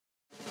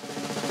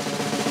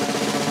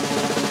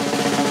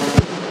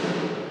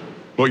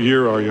What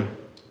year are you?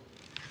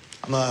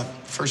 I'm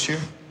first year.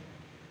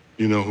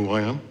 You know who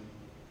I am?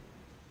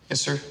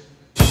 Yes, sir.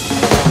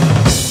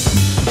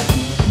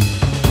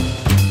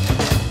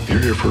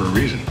 You're here for a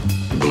reason.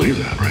 You believe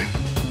that, right?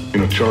 You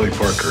know, Charlie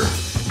Parker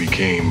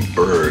became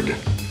Bird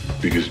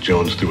because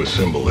Jones threw a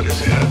symbol at his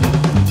head.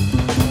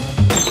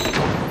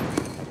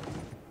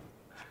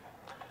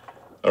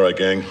 All right,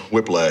 gang,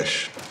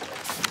 Whiplash.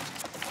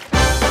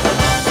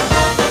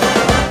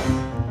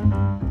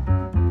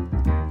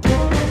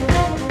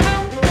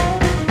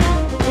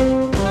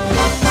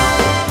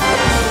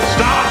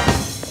 Stop!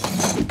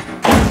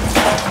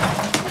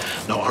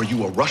 Now, are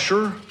you a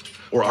rusher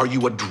or are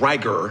you a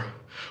dragger?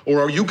 Or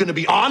are you gonna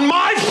be on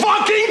my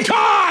fucking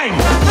time?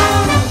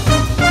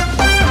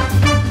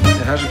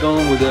 How's it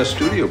going with the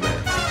studio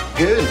band?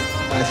 Good.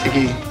 I think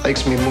he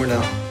likes me more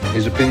now.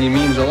 His opinion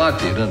means a lot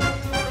to you, doesn't it?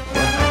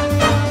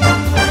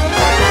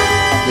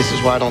 This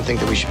is why I don't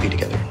think that we should be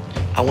together.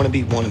 I want to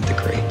be one of the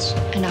greats.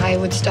 And I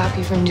would stop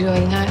you from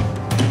doing that.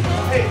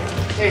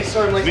 Hey,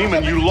 sorry, I'm late.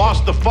 Neiman, you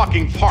lost the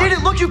fucking part. Did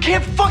it? Look, you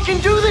can't fucking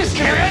do this,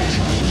 Garrett!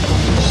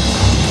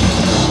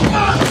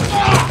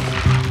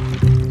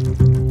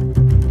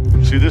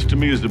 See, this to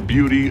me is the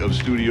beauty of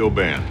studio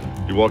band.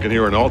 You walk in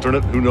here an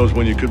alternate, who knows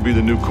when you could be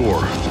the new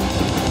core.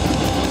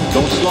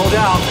 Don't slow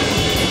down.